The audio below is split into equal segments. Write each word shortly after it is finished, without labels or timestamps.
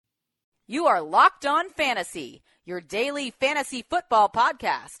You are Locked On Fantasy, your daily fantasy football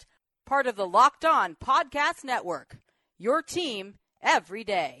podcast, part of the Locked On Podcast Network, your team every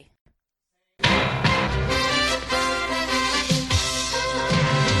day.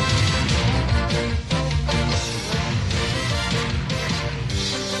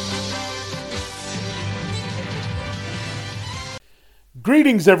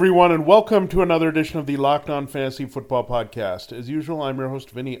 Greetings, everyone, and welcome to another edition of the Locked On Fantasy Football Podcast. As usual, I'm your host,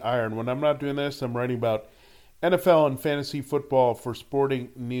 Vinny Iron. When I'm not doing this, I'm writing about NFL and fantasy football for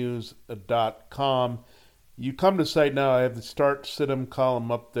SportingNews.com. You come to the site now, I have the Start Sit-'em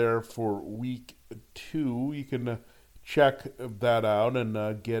column up there for week 2. You can check that out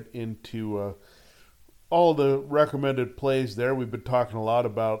and get into all the recommended plays there. We've been talking a lot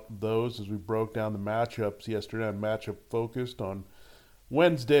about those as we broke down the matchups yesterday. I'm matchup focused on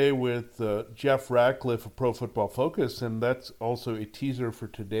Wednesday with Jeff Ratcliffe of Pro Football Focus, and that's also a teaser for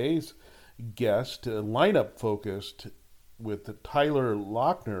today's guest, lineup focused with Tyler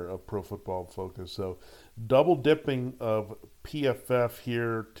Lochner of Pro Football Focus. So double dipping of PFF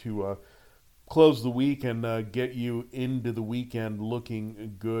here to close the week and get you into the weekend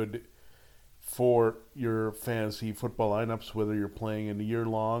looking good for your fantasy football lineups, whether you're playing in a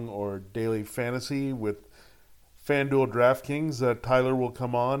year-long or daily fantasy with FanDuel DraftKings. Tyler will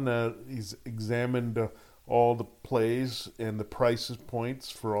come on. He's examined all the plays and the prices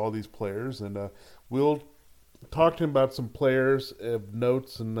points for all these players, and we'll talk to him about some players,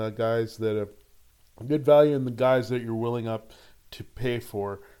 notes, and guys that have good value and the guys that you're willing up to pay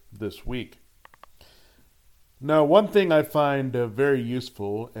for this week. Now, one thing I find very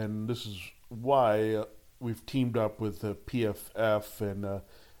useful, and this is why we've teamed up with PFF and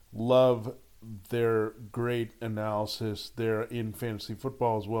love their great analysis there in fantasy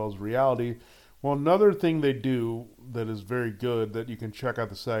football as well as reality. Well, another thing they do that is very good that you can check out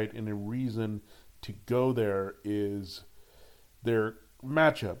the site and a reason to go there is their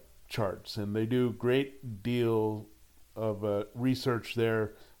matchup charts. And they do a great deal of research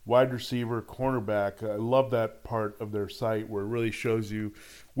there. Wide receiver, cornerback. I love that part of their site where it really shows you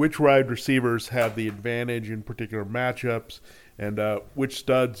which wide receivers have the advantage in particular matchups and which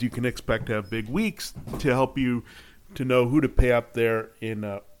studs you can expect to have big weeks to help you to know who to pay up there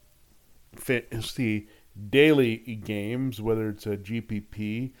in fantasy daily games, whether it's a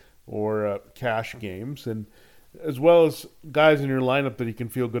GPP or cash games, and as well as guys in your lineup that you can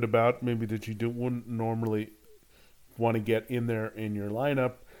feel good about, maybe that you wouldn't normally want to get in there in your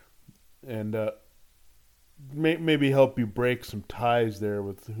lineup, and maybe help you break some ties there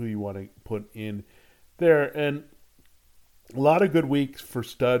with who you want to put in there. And a lot of good weeks for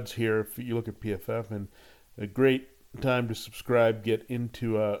studs here if you look at PFF, and a great time to subscribe, get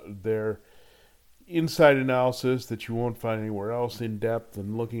into their inside analysis that you won't find anywhere else, in depth,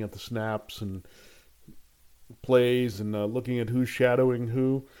 and looking at the snaps and plays and looking at who's shadowing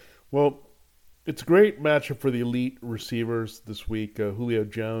who. Well, it's a great matchup for the elite receivers this week. Julio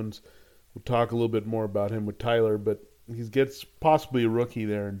Jones, we'll talk a little bit more about him with Tyler, but he gets possibly a rookie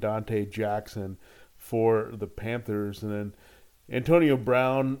there in Dante Jackson for the Panthers. And then Antonio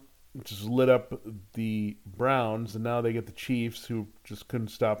Brown just lit up the Browns, and now they get the Chiefs, who just couldn't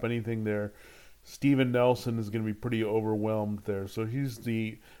stop anything there. Steven Nelson is going to be pretty overwhelmed there. So he's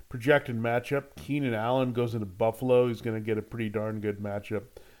the projected matchup. Keenan Allen goes into Buffalo. He's going to get a pretty darn good matchup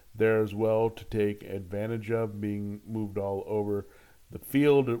there as well to take advantage of, being moved all over the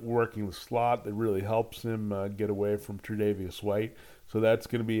field, working the slot. That really helps him get away from Tre'Davious White. So that's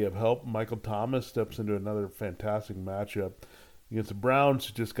going to be of help. Michael Thomas steps into another fantastic matchup against the Browns,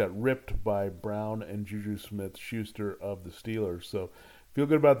 who just got ripped by Brown and Juju Smith-Schuster of the Steelers. So feel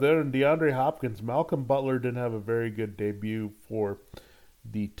good about that. And DeAndre Hopkins, Malcolm Butler didn't have a very good debut for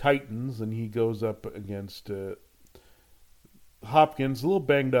the Titans, and he goes up against Hopkins, a little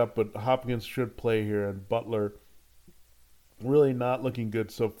banged up, but Hopkins should play here, and Butler really not looking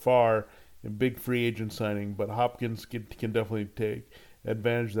good so far. A big free agent signing, but Hopkins can definitely take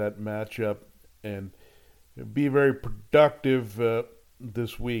advantage of that matchup and be very productive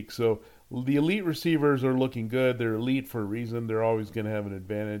this week. So the elite receivers are looking good. They're elite for a reason. They're always going to have an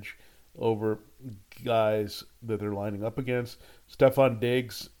advantage over guys that they're lining up against. Stephon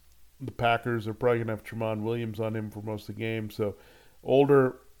Diggs, the Packers are probably going to have Tramon Williams on him for most of the game. So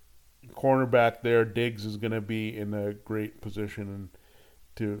older cornerback there, Diggs is going to be in a great position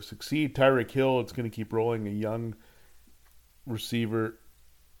to succeed. Tyreek Hill, it's going to keep rolling, a young receiver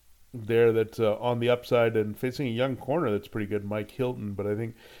there that's on the upside and facing a young corner that's pretty good, Mike Hilton. But I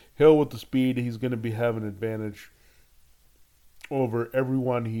think Hill with the speed, he's going to be having an advantage over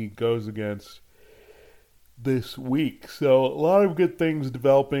everyone he goes against. this week. So a lot of good things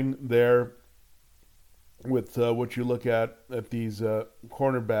developing there with what you look at these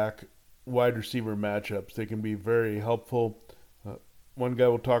cornerback wide receiver matchups. They can be very helpful. One guy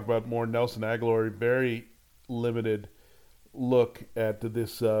we'll talk about more, Nelson Aguilar, very limited look at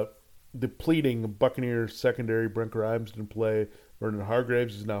this depleting Buccaneers secondary. Brent Grimes didn't play. Vernon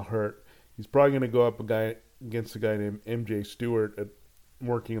Hargraves is now hurt. He's probably going to go up against a guy named MJ Stewart at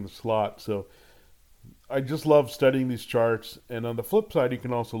working in the slot. So I just love studying these charts. And on the flip side, you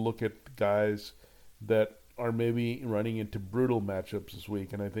can also look at guys that are maybe running into brutal matchups this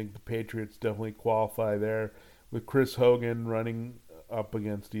week. And I think the Patriots definitely qualify there with Chris Hogan running up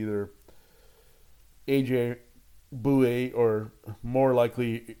against either AJ Bouye or more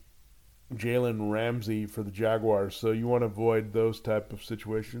likely Jalen Ramsey for the Jaguars. So you want to avoid those type of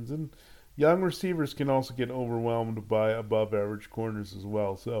situations. And young receivers can also get overwhelmed by above average corners as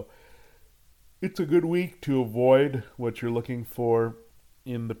well. So it's a good week to avoid what you're looking for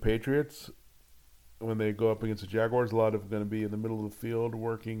in the Patriots when they go up against the Jaguars. A lot of going to be in the middle of the field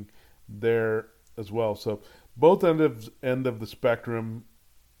working there as well. So both end of the spectrum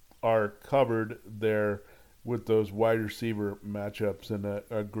are covered there with those wide receiver matchups, and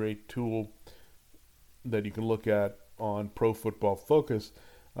a great tool that you can look at on Pro Football Focus.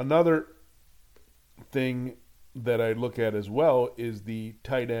 Another thing that I look at as well is the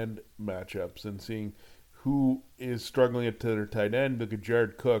tight end matchups and seeing who is struggling at their tight end. Look at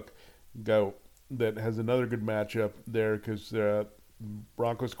Jared Cook, guy that has another good matchup there because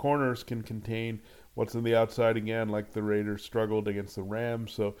Broncos corners can contain what's on the outside again, like the Raiders struggled against the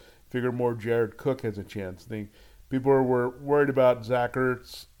Rams. So figure more Jared Cook has a chance. I think people were worried about Zach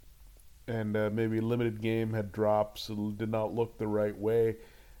Ertz and maybe limited game, had drops, did not look the right way.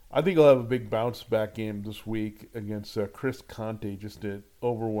 I think he'll have a big bounce back game this week against Chris Conte, just an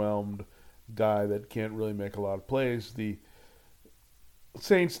overwhelmed guy that can't really make a lot of plays. The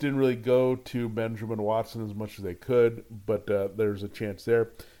Saints didn't really go to Benjamin Watson as much as they could, but there's a chance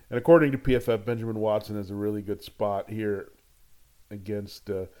there. And according to PFF, Benjamin Watson has a really good spot here against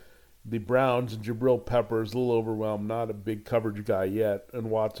the Browns. And Jabril Peppers is a little overwhelmed, not a big coverage guy yet, and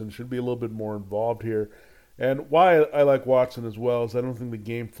Watson should be a little bit more involved here. And why I like Watson as well is I don't think the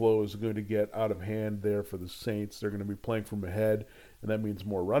game flow is going to get out of hand there for the Saints. They're going to be playing from ahead, and that means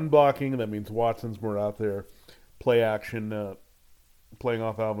more run blocking. That means Watson's more out there, play action, playing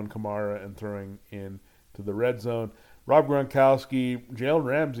off Alvin Kamara and throwing in to the red zone. Rob Gronkowski, Jalen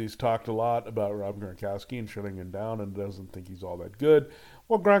Ramsey's talked a lot about Rob Gronkowski and shutting him down and doesn't think he's all that good.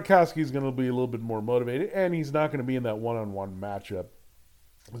 Well, Gronkowski's going to be a little bit more motivated, and he's not going to be in that one-on-one matchup.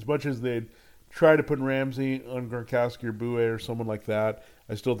 As much as they'd try to put Ramsey on Gronkowski or Bouye or someone like that,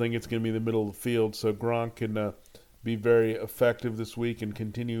 I still think it's going to be in the middle of the field. So Gronk can be very effective this week and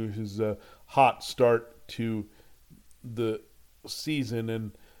continue his hot start to the season.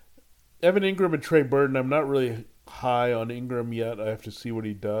 And Evan Ingram and Trey Burton, I'm not really high on Ingram yet. I have to see what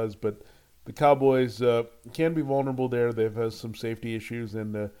he does, but the Cowboys can be vulnerable there. They've had some safety issues,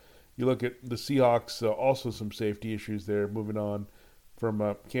 and you look at the Seahawks, also some safety issues there, moving on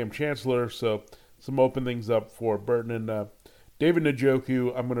from Cam Chancellor, so some open things up for Burton. And David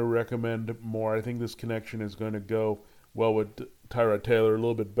Njoku, I'm going to recommend more. I think this connection is going to go well with Tyrod Taylor, a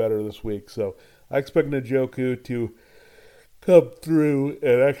little bit better this week. So I expect Njoku to come through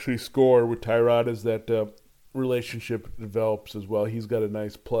and actually score with Tyrod as that relationship develops as well. He's got a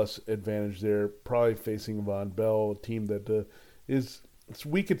nice plus advantage there, probably facing Von Bell, a team that is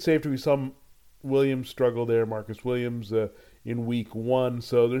weak at safety. We saw Williams struggle there, Marcus Williams, in week 1.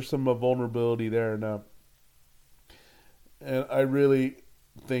 So there's some vulnerability there now. And I really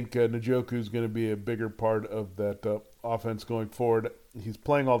think Njoku is going to be a bigger part of that offense going forward. He's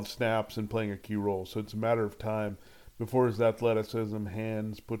playing all the snaps and playing a key role. So it's a matter of time before his athleticism,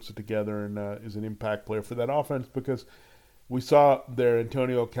 hands, puts it together and is an impact player for that offense, because we saw there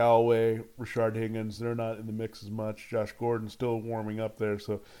Antonio Callaway, Rashard Higgins, they're not in the mix as much. Josh Gordon still warming up there.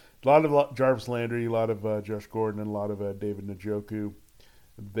 So a lot of Jarvis Landry, a lot of Josh Gordon, and a lot of David Njoku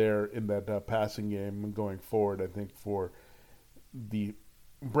there in that passing game going forward. I think for the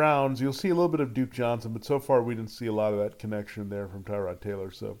Browns, you'll see a little bit of Duke Johnson, but so far we didn't see a lot of that connection there from Tyrod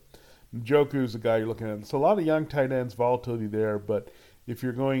Taylor. So Njoku is the guy you're looking at. So a lot of young tight ends, volatility there, but if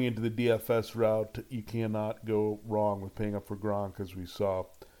you're going into the DFS route, you cannot go wrong with paying up for Gronk, as we saw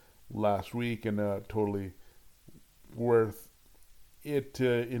last week, and totally worth it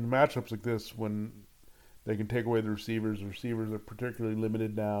in matchups like this when they can take away the receivers. The receivers are particularly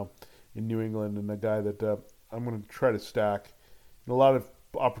limited now in New England, and a guy that I'm going to try to stack in a lot of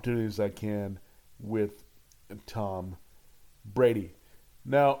opportunities I can with Tom Brady.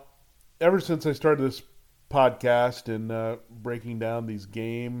 Now, ever since I started this podcast and breaking down these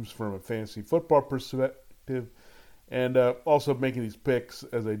games from a fantasy football perspective, and also making these picks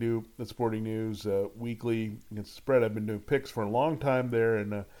as I do the Sporting News weekly against the spread. I've been doing picks for a long time there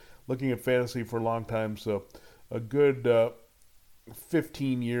and looking at fantasy for a long time, so a good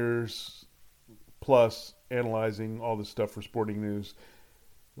 15 years plus analyzing all this stuff for Sporting News.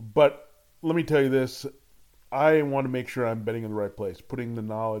 But let me tell you this, I want to make sure I'm betting in the right place, putting the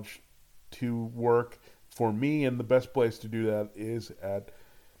knowledge to work for me, and the best place to do that is at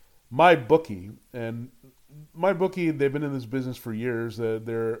MyBookie. And MyBookie, they've been in this business for years.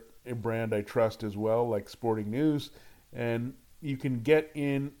 They're a brand I trust as well, like Sporting News, and you can get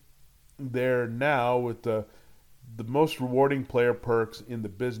in there now with the most rewarding player perks in the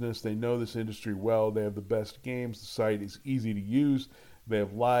business. They know this industry well. They have the best games. The site is easy to use. They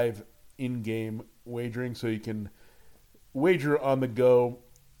have live in-game wagering, so you can wager on the go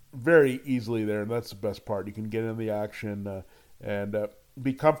very easily there, and that's the best part. You can get in the action and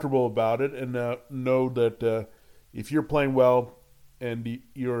be comfortable about it, and know that if you're playing well and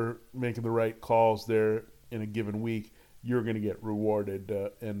you're making the right calls there in a given week, you're going to get rewarded,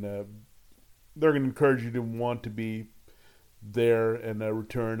 and they're going to encourage you to want to be there and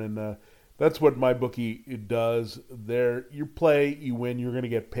return, and that's what MyBookie does. There, you play, you win, you're going to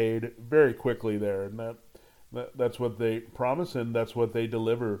get paid very quickly there, and that's what they promise, and that's what they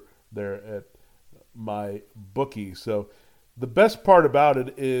deliver there at MyBookie. So the best part about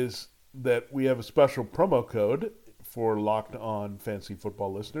it is that we have a special promo code for Locked On Fantasy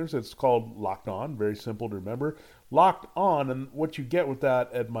Football listeners. It's called Locked On, very simple to remember. Locked On, and what you get with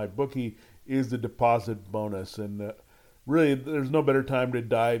that at MyBookie is the deposit bonus, and really, there's no better time to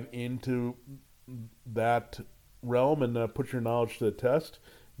dive into that realm and put your knowledge to the test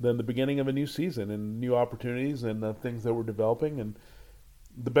than the beginning of a new season and new opportunities and things that we're developing. And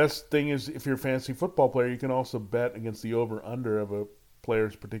the best thing is, if you're a fantasy football player, you can also bet against the over-under of a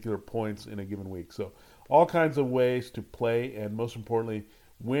player's particular points in a given week. So all kinds of ways to play, and most importantly,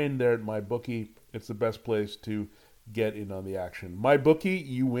 win there at MyBookie. It's the best place to get in on the action. MyBookie,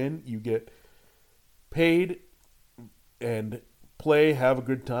 you win, you get paid, and play, have a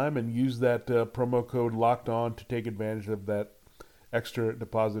good time, and use that promo code Locked On to take advantage of that extra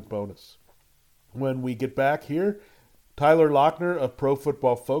deposit bonus. When we get back here, Tyler Lochner of Pro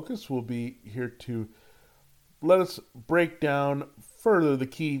Football Focus will be here to let us break down further the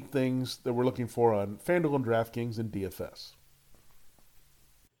key things that we're looking for on FanDuel and DraftKings and DFS.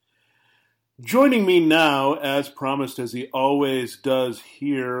 Joining me now, as promised, as he always does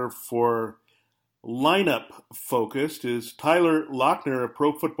here for Lineup Focused, is Tyler Lochner of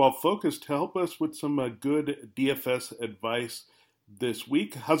Pro Football Focus to help us with some good DFS advice this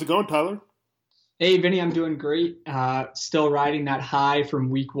week. How's it going, Tyler? Hey, Vinny, I'm doing great. Still riding that high from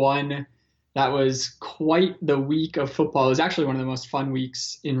week one. That was quite the week of football. It was actually one of the most fun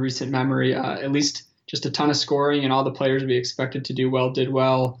weeks in recent memory. At least just a ton of scoring, and all the players we expected to do well did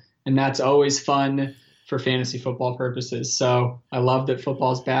well. And that's always fun for fantasy football purposes. So I love that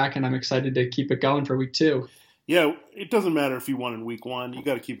football's back, and I'm excited to keep it going for week two. Yeah, it doesn't matter if you won in week one. You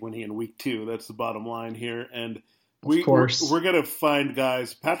got to keep winning in week two. That's the bottom line here. And we're going to find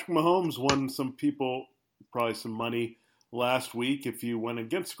guys. Patrick Mahomes won some people probably some money last week. If you went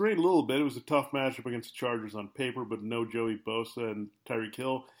against Green a little bit, it was a tough matchup against the Chargers on paper, but no Joey Bosa and Tyreek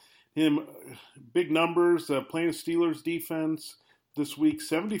Hill. Big numbers, playing a Steelers defense this week,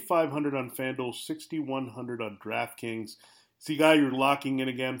 7,500 on FanDuel, 6,100 on DraftKings. See, guy, you're locking in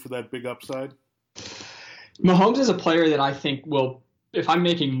again for that big upside? Mahomes is a player that I think will, if I'm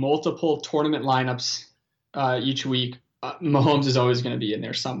making multiple tournament lineups each week, Mahomes is always going to be in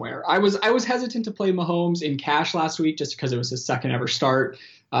there somewhere. I was hesitant to play Mahomes in cash last week just because it was his second ever start.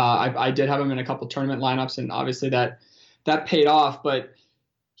 I did have him in a couple tournament lineups, and obviously that paid off, but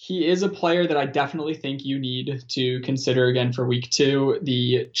he is a player that I definitely think you need to consider again for week two.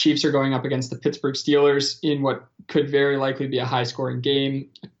 The Chiefs are going up against the Pittsburgh Steelers in what could very likely be a high-scoring game.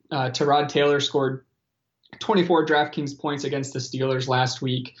 Tyrod Taylor scored 24 DraftKings points against the Steelers last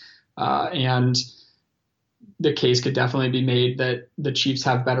week, and the case could definitely be made that the Chiefs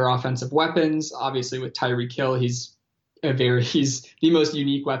have better offensive weapons. Obviously, with Tyreek Hill, he's the most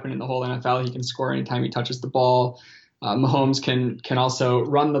unique weapon in the whole NFL. He can score anytime he touches the ball. Mahomes can also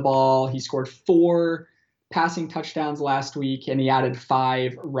run the ball. He scored 4 passing touchdowns last week, and he added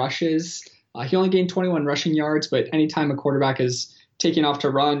 5 rushes. He only gained 21 rushing yards, but anytime a quarterback is taking off to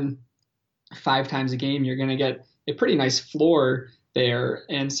run 5 times a game, you're going to get a pretty nice floor there.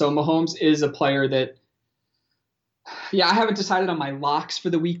 And so Mahomes is a player that, I haven't decided on my locks for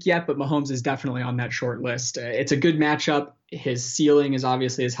the week yet, but Mahomes is definitely on that short list. It's a good matchup. His ceiling is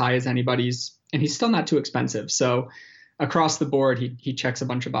obviously as high as anybody's and he's still not too expensive. So across the board, he checks a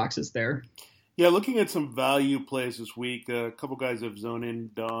bunch of boxes there. Yeah, looking at some value plays this week, a couple guys have zoned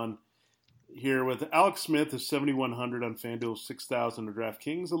in, Don, here with Alex Smith is 7,100 on FanDuel, 6,000 on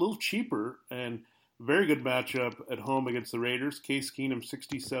DraftKings, a little cheaper and very good matchup at home against the Raiders. Case Keenum,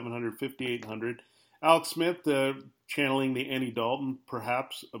 6,700, 5,800. Alex Smith channeling the Andy Dalton,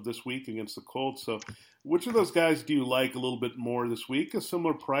 perhaps, of this week against the Colts. So which of those guys do you like a little bit more this week? A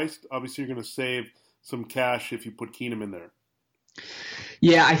similar price. Obviously, you're going to save some cash if you put Keenum in there.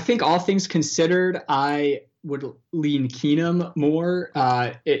 Yeah, I think all things considered, I would lean Keenum more.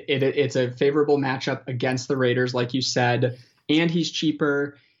 It's a favorable matchup against the Raiders, like you said, and he's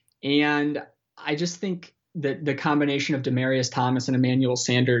cheaper. And I just think that the combination of Demaryius Thomas and Emmanuel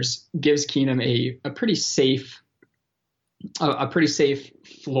Sanders gives Keenum a pretty safe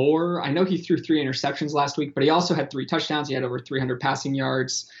floor. I know he threw 3 interceptions last week, but he also had 3 touchdowns. He had over 300 passing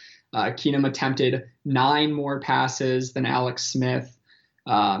yards. Keenum attempted 9 more passes than Alex Smith.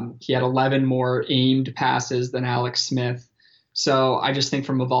 He had 11 more aimed passes than Alex Smith. So I just think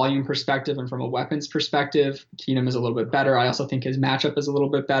from a volume perspective and from a weapons perspective, Keenum is a little bit better. I also think his matchup is a little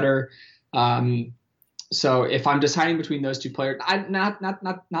bit better. So if I'm deciding between those 2 players, not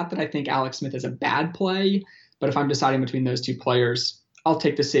that I think Alex Smith is a bad play, but if I'm deciding between those 2 players, I'll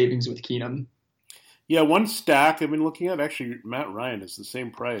take the savings with Keenum. Yeah, one stack I've been looking at, actually Matt Ryan is the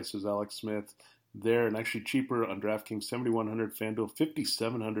same price as Alex Smith there, and actually cheaper on DraftKings, 7,100 FanDuel,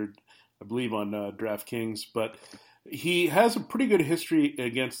 5,700 I believe on DraftKings. But he has a pretty good history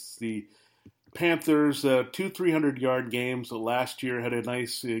against the Panthers, 2 300-yard games last year, had a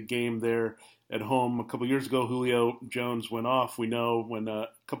nice game there at home. A couple years ago, Julio Jones went off. We know when a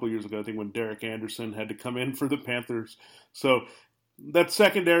couple years ago, I think when Derek Anderson had to come in for the Panthers. So that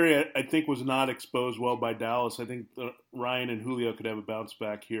secondary, I think, was not exposed well by Dallas. I think Ryan and Julio could have a bounce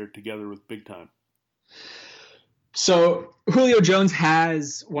back here together with big time. So Julio Jones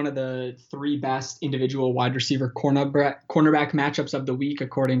has one of the 3 best individual wide receiver cornerback matchups of the week,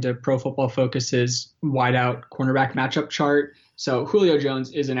 according to Pro Football Focus's wideout cornerback matchup chart. So Julio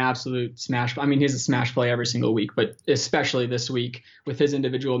Jones is an absolute smash. I mean, he's a smash play every single week, but especially this week with his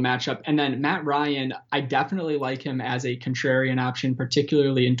individual matchup. And then Matt Ryan, I definitely like him as a contrarian option,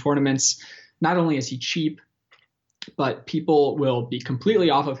 particularly in tournaments. Not only is he cheap, but people will be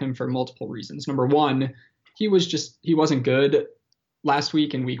completely off of him for multiple reasons. Number one, he wasn't good last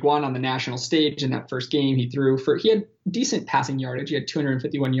week in week 1 on the national stage. In that first game, he had decent passing yardage. He had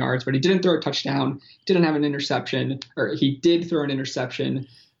 251 yards, but he didn't throw a touchdown. Didn't have an interception, or he did throw an interception.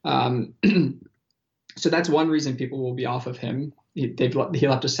 So that's one reason people will be off of him. He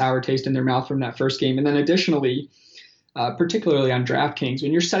left a sour taste in their mouth from that first game. And then additionally, particularly on DraftKings,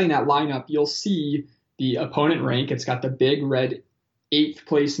 when you're setting that lineup, you'll see the opponent rank. It's got the big red 8th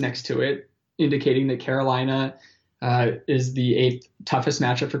place next to it, indicating that Carolina is the 8th toughest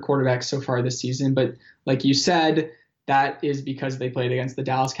matchup for quarterbacks so far this season. But like you said, that is because they played against the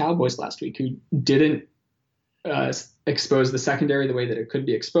Dallas Cowboys last week, who didn't expose the secondary the way that it could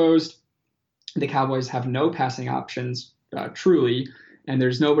be exposed. The Cowboys have no passing options, truly, and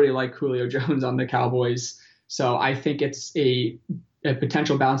there's nobody like Julio Jones on the Cowboys. So I think it's a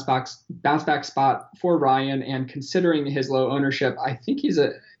potential bounce back spot for Ryan. And considering his low ownership, I think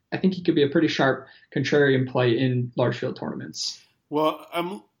he could be a pretty sharp contrarian play in large field tournaments. Well,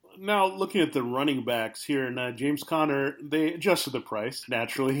 I'm now looking at the running backs here, and James Conner, they adjusted the price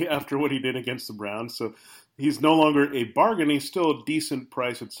naturally after what he did against the Browns. So he's no longer a bargain. He's still a decent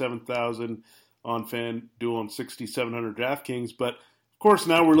price at $7,000 on FanDuel and $6,700 DraftKings. But of course,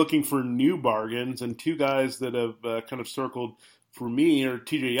 now we're looking for new bargains, and 2 guys that have kind of circled for me are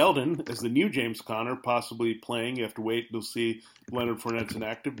TJ Yeldon as the new James Conner, possibly playing. You have to wait. You'll see Leonard Fournette's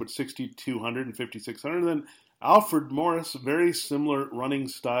inactive, but 6,200 and 5,600. And then Alfred Morris, very similar running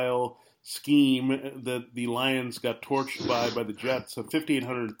style scheme that the Lions got torched by the Jets, so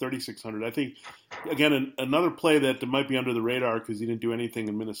 5,800 and 3,600. I think, again, another play that might be under the radar because he didn't do anything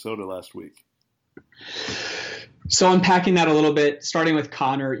in Minnesota last week. So unpacking that a little bit, starting with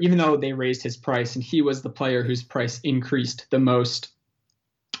Conner, even though they raised his price and he was the player whose price increased the most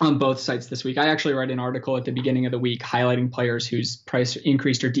on both sites this week. I actually read an article at the beginning of the week highlighting players whose price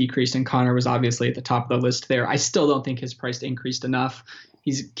increased or decreased, and Conner was obviously at the top of the list there. I still don't think his price increased enough.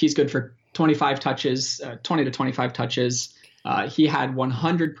 He's good for 25 touches, 20 to 25 touches. He had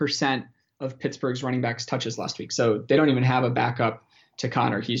 100% of Pittsburgh's running backs touches last week, so they don't even have a backup to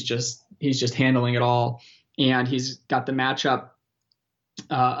Conner. He's just handling it all. And he's got the matchup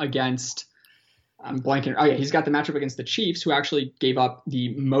against he's got the matchup against the Chiefs, who actually gave up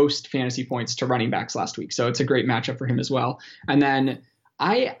the most fantasy points to running backs last week. So it's a great matchup for him as well. And then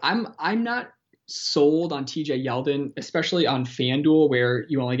I'm not sold on TJ Yeldon, especially on FanDuel, where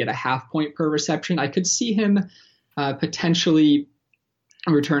you only get a half point per reception. I could see him potentially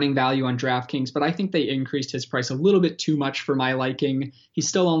returning value on DraftKings, but I think they increased his price a little bit too much for my liking. He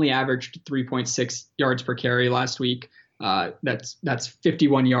still only averaged 3.6 yards per carry last week. That's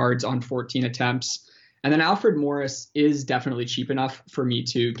 51 yards on 14 attempts. And then Alfred Morris is definitely cheap enough for me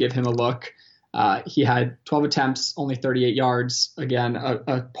to give him a look. He had 12 attempts, only 38 yards. Again,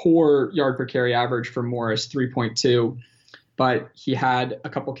 a poor yard per carry average for Morris, 3.2. But he had a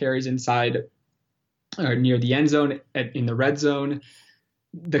couple carries inside or near the end zone in the red zone.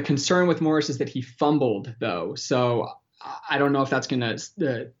 The concern with Morris is that he fumbled, though. So I don't know if that's going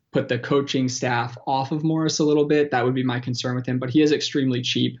to put the coaching staff off of Morris a little bit. That would be my concern with him. But he is extremely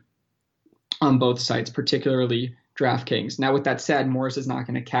cheap on both sites, particularly DraftKings. Now, with that said, Morris is not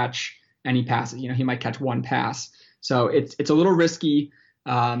going to catch any passes. He might catch one pass. So it's a little risky.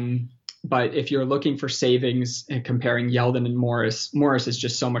 But if you're looking for savings and comparing Yeldon and Morris is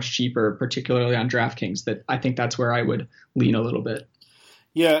just so much cheaper, particularly on DraftKings, that I think that's where I would lean a little bit.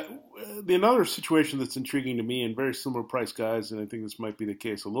 Yeah, another situation that's intriguing to me and very similar price guys, and I think this might be the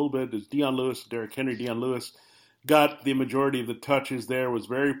case a little bit, is Dion Lewis, Derrick Henry. Dion Lewis got the majority of the touches there, was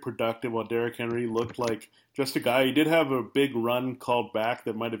very productive, while Derrick Henry looked like just a guy. He did have a big run called back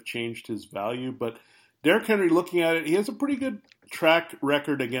that might have changed his value, but Derrick Henry, looking at it, he has a pretty good track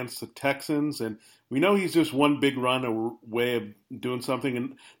record against the Texans, and we know he's just one big run away of doing something.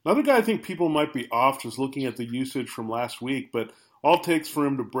 And another guy I think people might be off just looking at the usage from last week, but all it takes for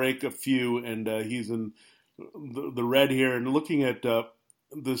him to break a few, and he's in the red here. And looking at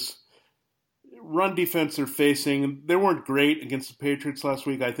this run defense they're facing, they weren't great against the Patriots last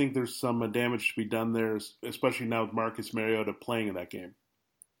week. I think there's some damage to be done there, especially now with Marcus Mariota playing in that game.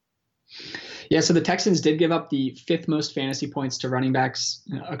 Yeah, so the Texans did give up the 5th most fantasy points to running backs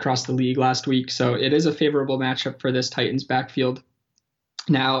across the league last week, so it is a favorable matchup for this Titans backfield.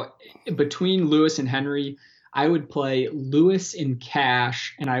 Now, between Lewis and Henry, I would play Lewis in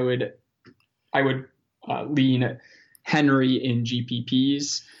cash, and I would lean Henry in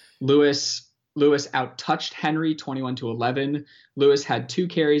GPPs. Lewis out-touched Henry 21-11. Lewis had 2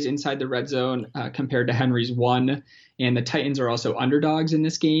 carries inside the red zone compared to Henry's 1. And the Titans are also underdogs in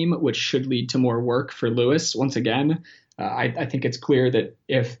this game, which should lead to more work for Lewis. Once again, I think it's clear that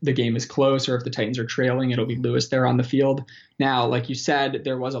if the game is close or if the Titans are trailing, it'll be Lewis there on the field. Now, like you said,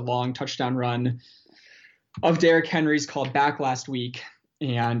 there was a long touchdown run of Derrick Henry's called back last week.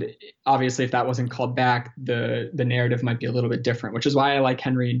 And obviously, if that wasn't called back, the narrative might be a little bit different, which is why I like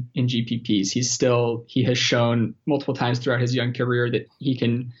Henry in GPPs. He has shown multiple times throughout his young career that he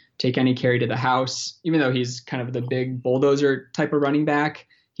can take any carry to the house, even though he's kind of the big bulldozer type of running back.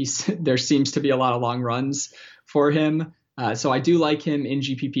 There seems to be a lot of long runs for him. So I do like him in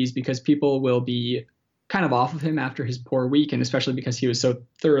GPPs because people will be kind of off of him after his poor week, and especially because he was so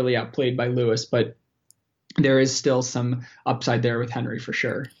thoroughly outplayed by Lewis. But there is still some upside there with Henry for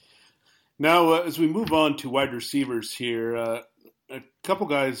sure. Now, as we move on to wide receivers here, a couple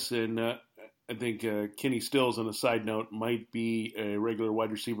guys, and I think Kenny Stills, on a side note, might be a regular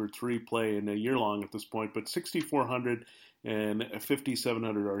wide receiver 3 play in a year long at this point, but 6,400 and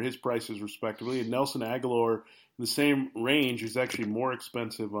 5,700 are his prices respectively. And Nelson Aguilar, in the same range, is actually more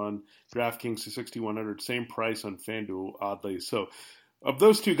expensive on DraftKings to 6,100, same price on FanDuel, oddly. So of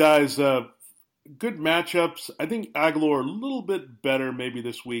those two guys, good matchups. I think Aguilar a little bit better maybe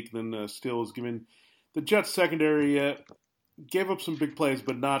this week than Stills, given the Jets secondary gave up some big plays,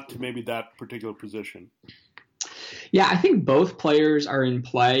 but not to maybe that particular position. Yeah, I think both players are in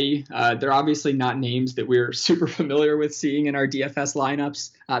play. They're obviously not names that we're super familiar with seeing in our DFS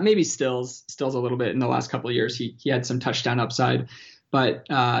lineups. Maybe Stills a little bit in the last couple of years. He had some touchdown upside, but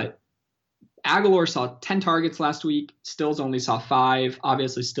Aguilar saw 10 targets last week. Stills only saw 5.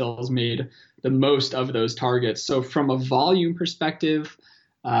 Obviously, Stills made the most of those targets. So from a volume perspective,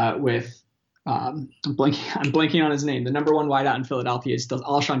 I'm blanking on his name. The number 1 wideout in Philadelphia is still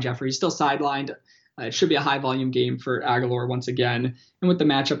Alshon Jeffrey. He's still sidelined. It should be a high volume game for Aguilar once again. And with the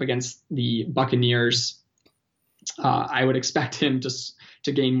matchup against the Buccaneers, I would expect him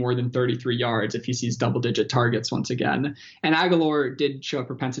to gain more than 33 yards if he sees double-digit targets once again. And Aguilar did show a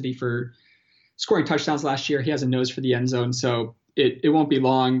propensity for scoring touchdowns last year. He has a nose for the end zone, so it won't be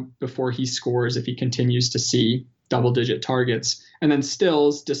long before he scores if he continues to see double-digit targets. And then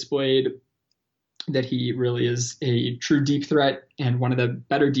Stills displayed that he really is a true deep threat and one of the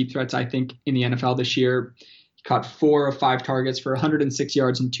better deep threats, I think, in the NFL this year. He caught 4 of 5 targets for 106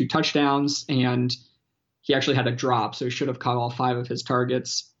 yards and 2 touchdowns, and he actually had a drop, so he should have caught all 5 of his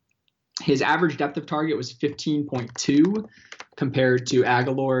targets. His average depth of target was 15.2 compared to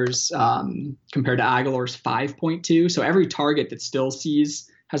Aguilar's 5.2. So every target that Stills sees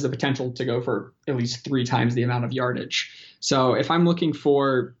has the potential to go for at least 3 times the amount of yardage. So if I'm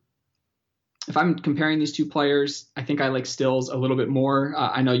comparing these two players, I think I like Stills a little bit more.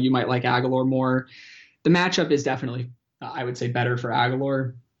 I know you might like Aguilar more. The matchup is definitely, I would say, better for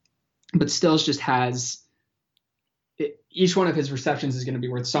Aguilar, but Stills just has each one of his receptions is going to be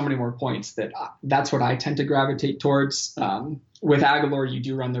worth so many more points that's what I tend to gravitate towards. With Aguilar, you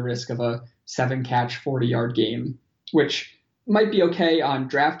do run the risk of a 7-catch, 40-yard game, which might be okay on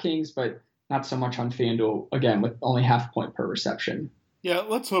DraftKings, but not so much on FanDuel, again, with only half a point per reception. Yeah,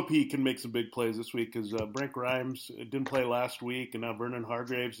 let's hope he can make some big plays this week because Brent Grimes didn't play last week, and now Vernon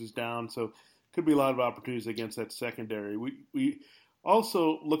Hargreaves is down, so could be a lot of opportunities against that secondary. We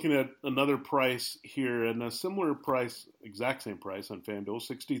also looking at another price here, and a similar price, exact same price on FanDuel,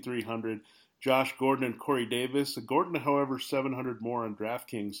 $6,300. Josh Gordon and Corey Davis. Gordon, however, $700 more on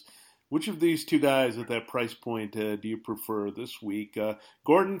DraftKings. Which of these two guys at that price point do you prefer this week?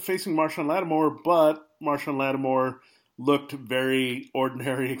 Gordon facing Marshawn Lattimore, but Marshawn Lattimore looked very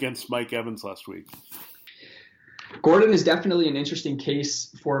ordinary against Mike Evans last week. Gordon is definitely an interesting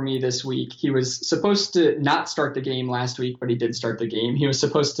case for me this week. He was supposed to not start the game last week, but he did start the game. He was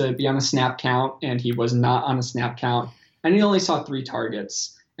supposed to be on a snap count, and he was not on a snap count, and he only saw 3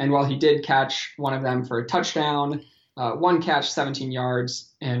 targets. And while he did catch one of them for a touchdown, 1 catch, 17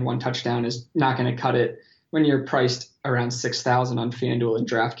 yards, and 1 touchdown is not going to cut it when you're priced around $6,000 on FanDuel and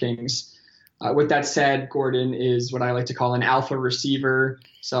DraftKings. With that said, Gordon is what I like to call an alpha receiver.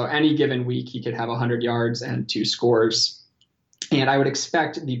 So any given week, he could have 100 yards and 2 scores. And I would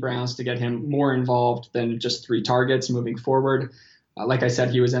expect the Browns to get him more involved than just 3 targets moving forward. Like I said,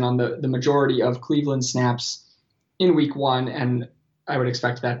 he was in on the majority of Cleveland snaps in week 1, and I would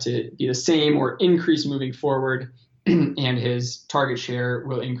expect that to be the same or increase moving forward, and his target share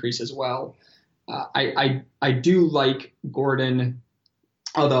will increase as well. I do like Gordon,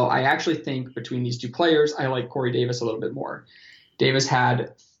 although I actually think between these two players, I like Corey Davis a little bit more. Davis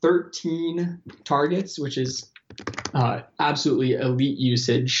had 13 targets, which is absolutely elite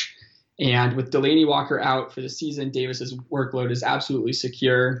usage. And with Delanie Walker out for the season, Davis's workload is absolutely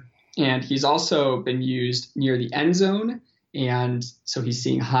secure. And he's also been used near the end zone, and so he's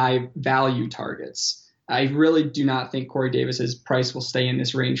seeing high value targets. I really do not think Corey Davis's price will stay in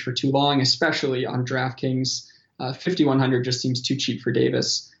this range for too long, especially on DraftKings. 5,100 just seems too cheap for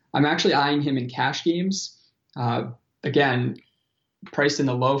Davis. I'm actually eyeing him in cash games. Again, priced in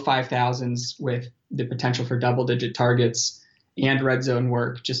the low 5,000s with the potential for double-digit targets and red zone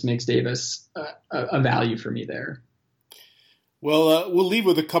work just makes Davis a value for me there. Well, we'll leave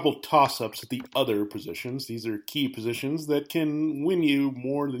with a couple toss-ups at the other positions. These are key positions that can win you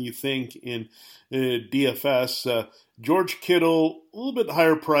more than you think in DFS. George Kittle, a little bit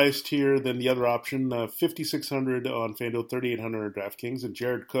higher priced here than the other option, $5,600 on FanDuel, $3,800 on DraftKings, and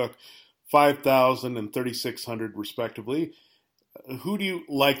Jared Cook, $5,000 and $3,600 respectively. Who do you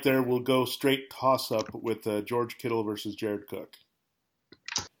like there? We'll go straight toss-up with George Kittle versus Jared Cook.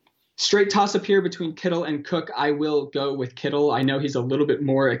 Straight toss-up here between Kittle and Cook. I will go with Kittle. I know he's a little bit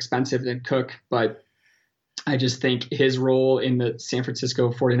more expensive than Cook, but I just think his role in the San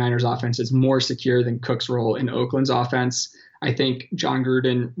Francisco 49ers offense is more secure than Cook's role in Oakland's offense. I think John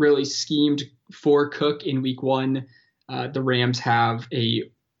Gruden really schemed for Cook in week 1. The Rams have a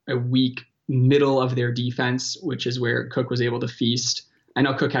weak middle of their defense, which is where Cook was able to feast. I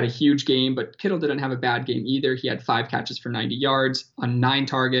know Cook had a huge game, but Kittle didn't have a bad game either. He had 5 catches for 90 yards on 9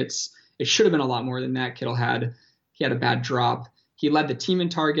 targets. It should have been a lot more than that. He had a bad drop. He led the team in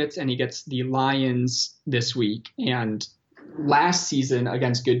targets, and he gets the Lions this week. And last season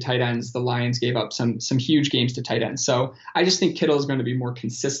against good tight ends, the Lions gave up some huge games to tight ends. So I just think Kittle is going to be more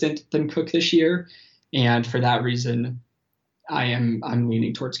consistent than Cook this year. And for that reason, I'm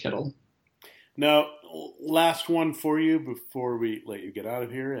leaning towards Kittle. Now, last one for you before we let you get out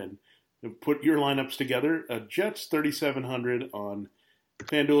of here and put your lineups together. Jets, $3,700 on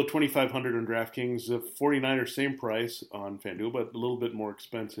FanDuel, $2,500 on DraftKings. 49ers, same price on FanDuel, but a little bit more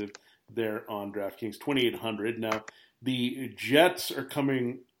expensive there on DraftKings, $2,800. Now, the Jets are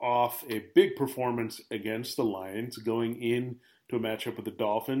coming off a big performance against the Lions, going into a matchup with the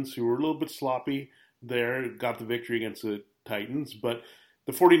Dolphins, who were a little bit sloppy there, got the victory against the Titans, but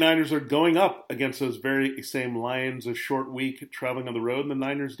the 49ers are going up against those very same Lions, a short week traveling on the road, and the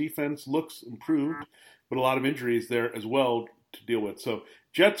Niners defense looks improved, but a lot of injuries there as well to deal with. So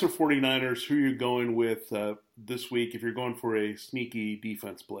Jets or 49ers, who you're going with this week if you're going for a sneaky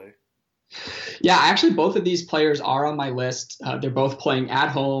defense play? Yeah, actually, both of these players are on my list. They're both playing at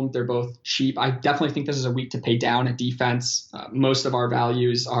home. They're both cheap. I definitely think this is a week to pay down at defense. Most of our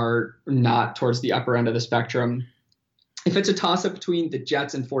values are not towards the upper end of the spectrum. If it's a toss-up between the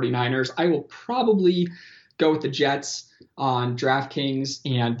Jets and 49ers, I will probably go with the Jets on DraftKings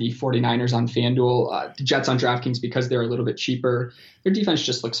and the 49ers on FanDuel. The Jets on DraftKings because they're a little bit cheaper. Their defense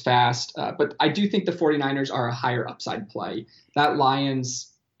just looks fast. But I do think the 49ers are a higher upside play. That Lions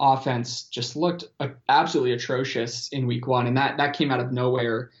offense just looked absolutely atrocious in week one. And that came out of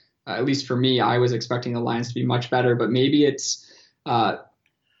nowhere. At least for me, I was expecting the Lions to be much better, but maybe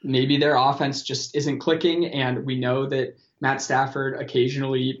maybe their offense just isn't clicking. And we know that Matt Stafford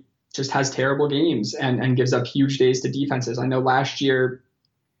occasionally just has terrible games and gives up huge days to defenses. I know last year,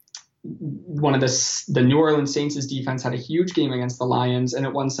 one of the New Orleans Saints' defense had a huge game against the Lions, and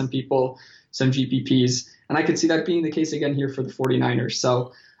it won some people some GPPs. And I could see that being the case again here for the 49ers.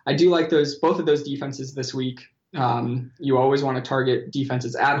 So I do like both of those defenses this week. You always want to target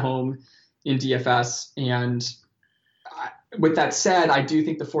defenses at home in DFS. And with that said, I do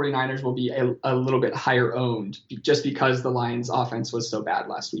think the 49ers will be a little bit higher owned just because the Lions offense was so bad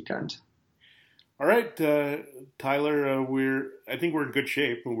last weekend. All right, Tyler, I think we're in good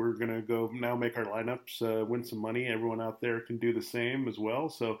shape, and we're going to go now make our lineups, win some money. Everyone out there can do the same as well,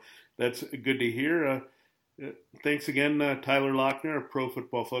 so that's good to hear. Thanks again, Tyler Lochner of Pro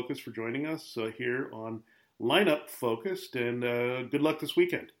Football Focus, for joining us here on Lineup Focused, and good luck this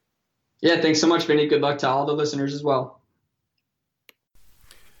weekend. Yeah, thanks so much, Vinny. Good luck to all the listeners as well.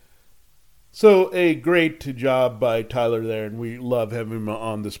 So a great job by Tyler there, and we love having him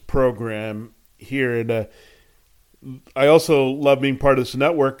on this program here. And I also love being part of this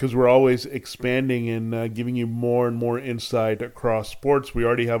network because we're always expanding and giving you more and more insight across sports. We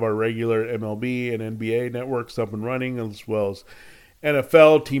already have our regular MLB and NBA networks up and running, as well as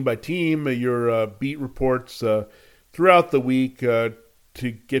NFL team by team, your beat reports throughout the week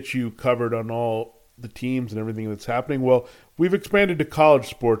to get you covered on all the teams and everything that's happening. Well, we've expanded to college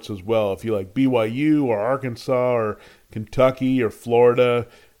sports as well. If you like BYU or Arkansas or Kentucky or Florida,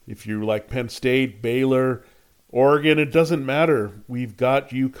 if you like Penn State, Baylor, Oregon, it doesn't matter. We've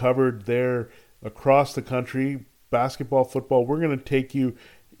got you covered there across the country. Basketball, football, we're going to take you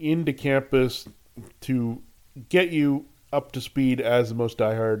into campus to get you up to speed as the most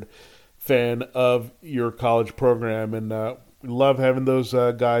diehard fan of your college program. And we love having those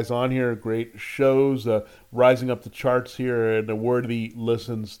guys on here. Great shows, rising up the charts here, and worthy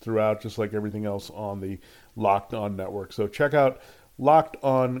listens throughout, just like everything else on the Locked On Network. So check out Locked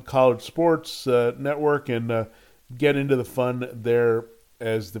On College Sports Network and get into the fun there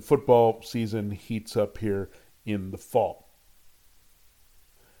as the football season heats up here in the fall.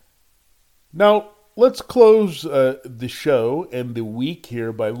 Now, let's close the show and the week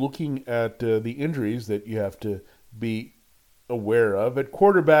here by looking at the injuries that you have to be aware of. At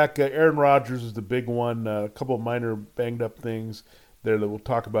quarterback, Aaron Rodgers is the big one. A couple of minor banged up things there that we'll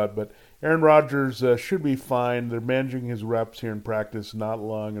talk about, but Aaron Rodgers should be fine. They're managing his reps here in practice, not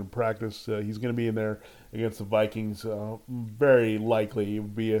long in practice. He's going to be in there against the Vikings. Very likely. It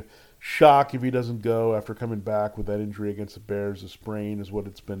would be a shock if he doesn't go after coming back with that injury against the Bears. A sprain is what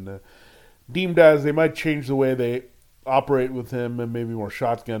it's been deemed as. They might change the way they operate with him and maybe more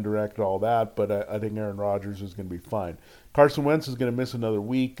shotgun direct, all that, but I think Aaron Rodgers is going to be fine. Carson Wentz is going to miss another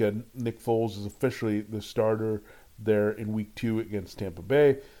week. Nick Foles is officially the starter there in week 2 against Tampa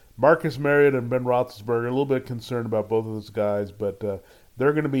Bay. Marcus Mariota and Ben Roethlisberger, a little bit concerned about both of those guys, but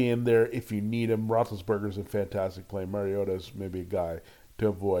they're going to be in there if you need them. Roethlisberger is a fantastic play. Mariota is maybe a guy to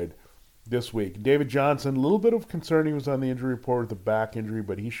avoid this week. David Johnson, a little bit of concern. He was on the injury report with a back injury,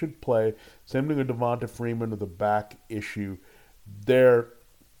 but he should play. Same thing with Devonta Freeman with a back issue there.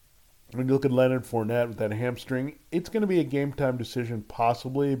 When you look at Leonard Fournette with that hamstring, it's going to be a game-time decision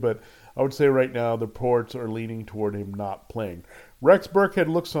possibly, but I would say right now the reports are leaning toward him not playing. Rex Burkhead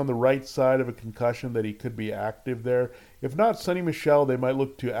looks on the right side of a concussion that he could be active there. If not, Sonny Michel, they might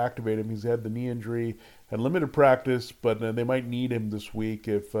look to activate him. He's had the knee injury, had limited practice, but they might need him this week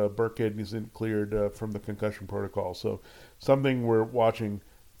if Burkhead isn't cleared from the concussion protocol. So something we're watching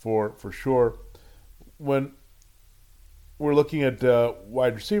for sure. When we're looking at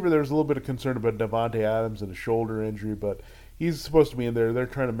wide receiver, there's a little bit of concern about Davante Adams and a shoulder injury, but he's supposed to be in there. They're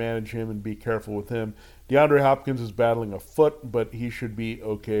trying to manage him and be careful with him. DeAndre Hopkins is battling a foot, but he should be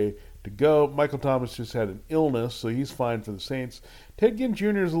okay to go. Michael Thomas just had an illness, so he's fine for the Saints. Ted Ginn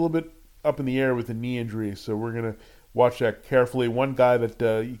Jr. is a little bit up in the air with a knee injury, so we're going to watch that carefully. One guy that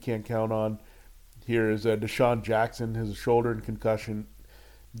you can't count on here is Deshaun Jackson. Has a shoulder and concussion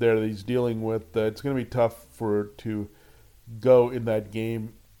there that he's dealing with. It's going to be tough to go in that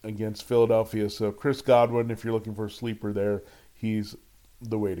game against Philadelphia. So Chris Godwin, if you're looking for a sleeper there, he's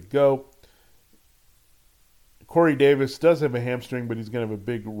the way to go. Corey Davis does have a hamstring, but he's going to have a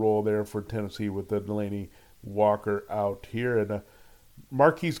big role there for Tennessee with the Delaney Walker out here. And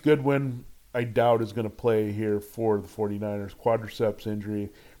Marquise Goodwin, I doubt, is going to play here for the 49ers. Quadriceps injury.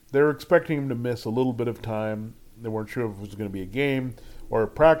 They were expecting him to miss a little bit of time. They weren't sure if it was going to be a game or a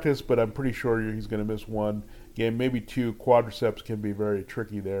practice, but I'm pretty sure he's going to miss one game, maybe two. Quadriceps can be very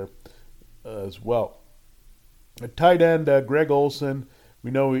tricky there as well. At tight end, Greg Olsen. We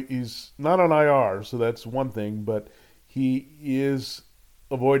know he's not on IR, so that's one thing, but he is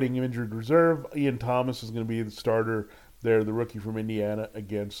avoiding injured reserve. Ian Thomas is going to be the starter there, the rookie from Indiana,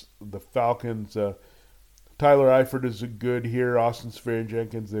 against the Falcons. Tyler Eifert is good here. Austin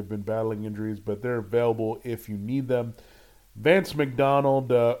Seferian-Jenkins, they've been battling injuries, but they're available if you need them. Vance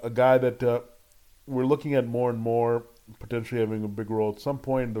McDonald, a guy that we're looking at more and more, potentially having a big role at some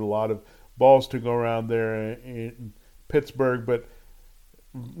point. A lot of balls to go around there in Pittsburgh, but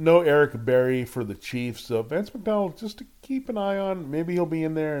no Eric Berry for the Chiefs. So Vance McDonald, just to keep an eye on. Maybe he'll be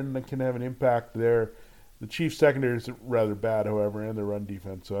in there and can have an impact there. The Chiefs' secondary is rather bad, however, and their run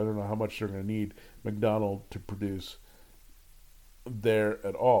defense. So I don't know how much they're going to need McDonald to produce there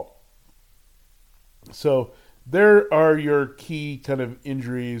at all. So there are your key kind of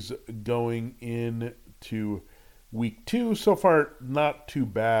injuries going into week 2. So far, not too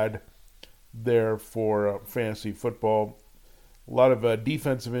bad there for fantasy football. A lot of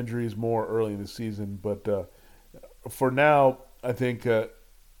defensive injuries more early in the season, but for now, I think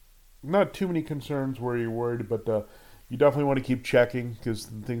not too many concerns where you're worried, but you definitely want to keep checking because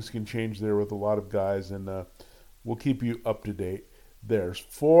things can change there with a lot of guys, and we'll keep you up to date there.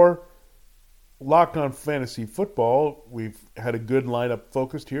 For Locked On Fantasy Football, we've had a good lineup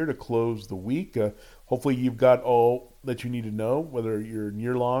focused here to close the week. Hopefully you've got all that you need to know, whether you're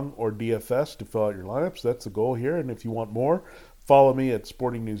year-long or DFS, to fill out your lineups. That's the goal here, and if you want more, follow me at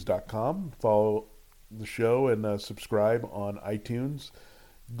sportingnews.com. Follow the show and subscribe on iTunes,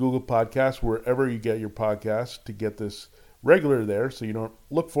 Google Podcasts, wherever you get your podcasts, to get this regular there so you don't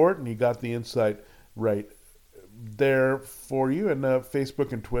look for it and you got the insight right there for you. And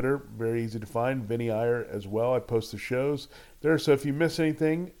Facebook and Twitter, very easy to find. Vinny Iyer as well. I post the shows there, so if you miss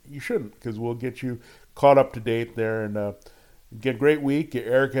anything, you shouldn't, because we'll get you caught up to date there. And get a great week.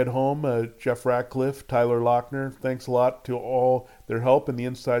 Eric at home, Jeff Ratcliffe, Tyler Lochner. Thanks a lot to all their help and the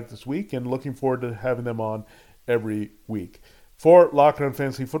insight this week, and looking forward to having them on every week. For Locked On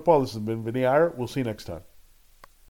Fantasy Football, this has been Vinny Iyer. We'll see you next time.